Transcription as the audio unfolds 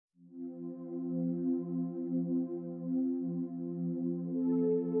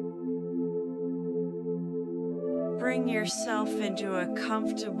bring yourself into a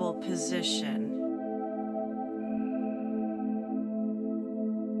comfortable position.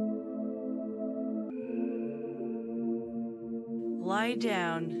 Lie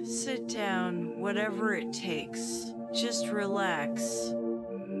down, sit down, whatever it takes. Just relax.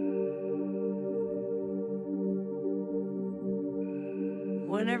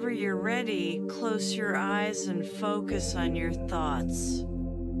 Whenever you're ready, close your eyes and focus on your thoughts.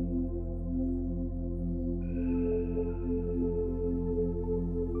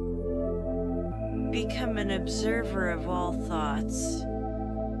 Become an observer of all thoughts.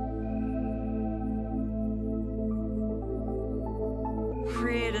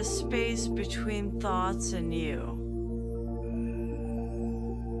 Create a space between thoughts and you.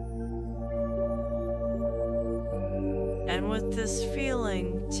 And with this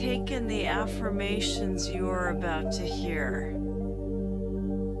feeling, take in the affirmations you are about to hear.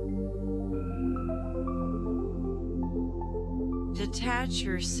 Detach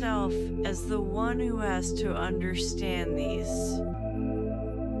yourself as the one who has to understand these.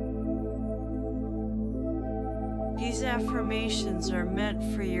 These affirmations are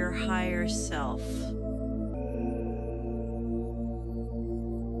meant for your higher self.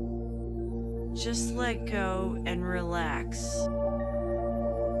 Just let go and relax.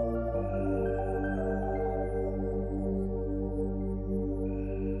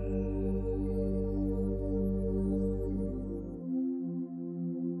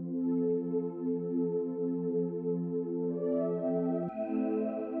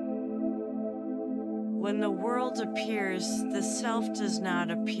 When the world appears, the self does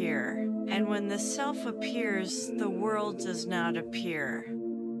not appear. And when the self appears, the world does not appear.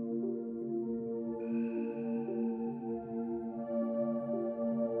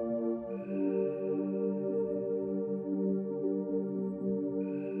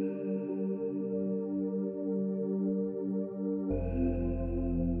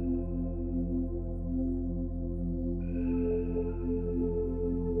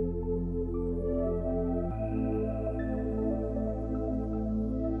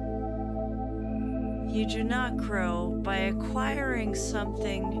 You do not grow by acquiring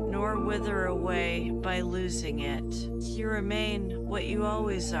something, nor wither away by losing it. You remain what you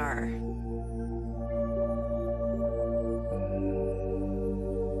always are.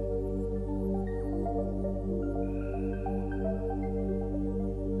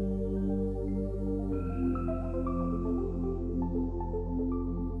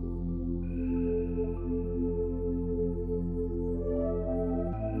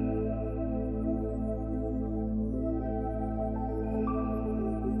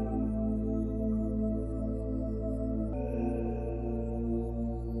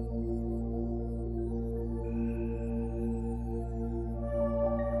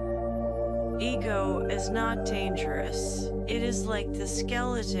 Ego is not dangerous. It is like the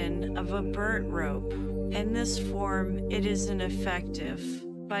skeleton of a burnt rope. In this form, it is ineffective.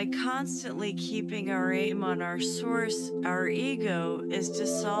 By constantly keeping our aim on our source, our ego is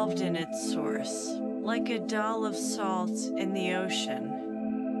dissolved in its source, like a doll of salt in the ocean.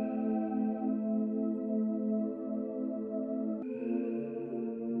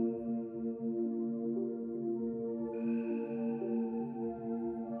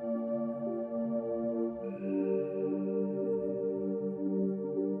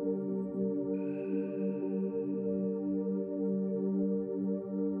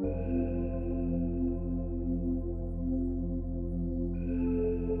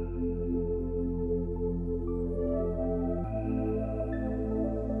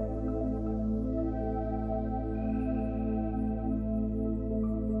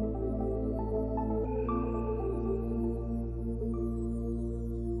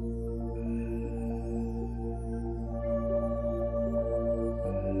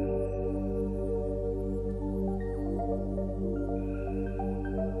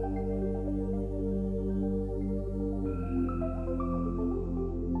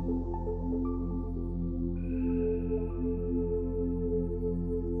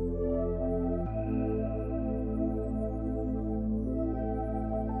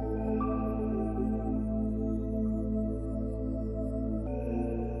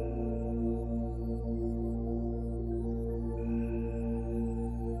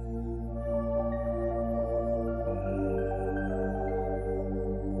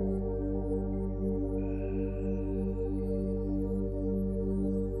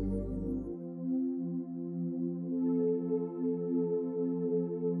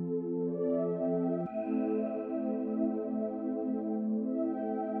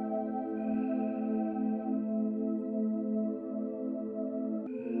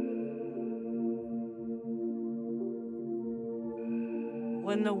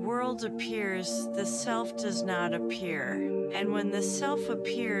 When the world appears, the self does not appear, and when the self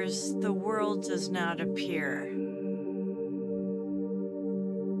appears, the world does not appear.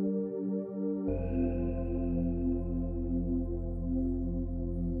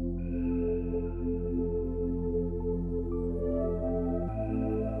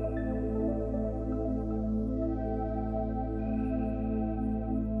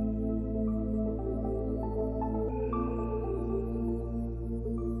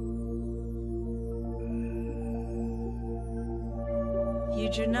 You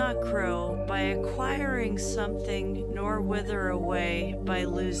do not grow by acquiring something, nor wither away by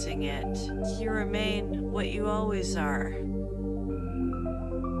losing it. You remain what you always are.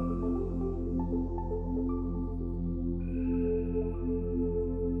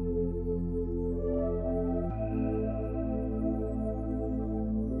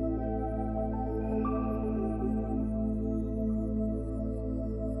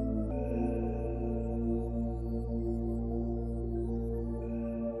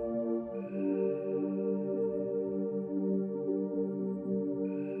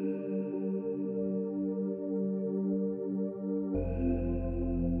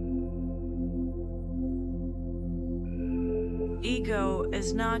 Ego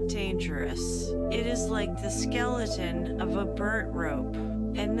is not dangerous. It is like the skeleton of a burnt rope.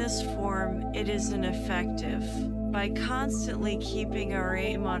 In this form, it is ineffective. By constantly keeping our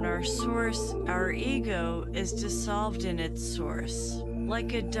aim on our source, our ego is dissolved in its source,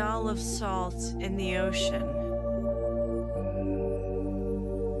 like a doll of salt in the ocean.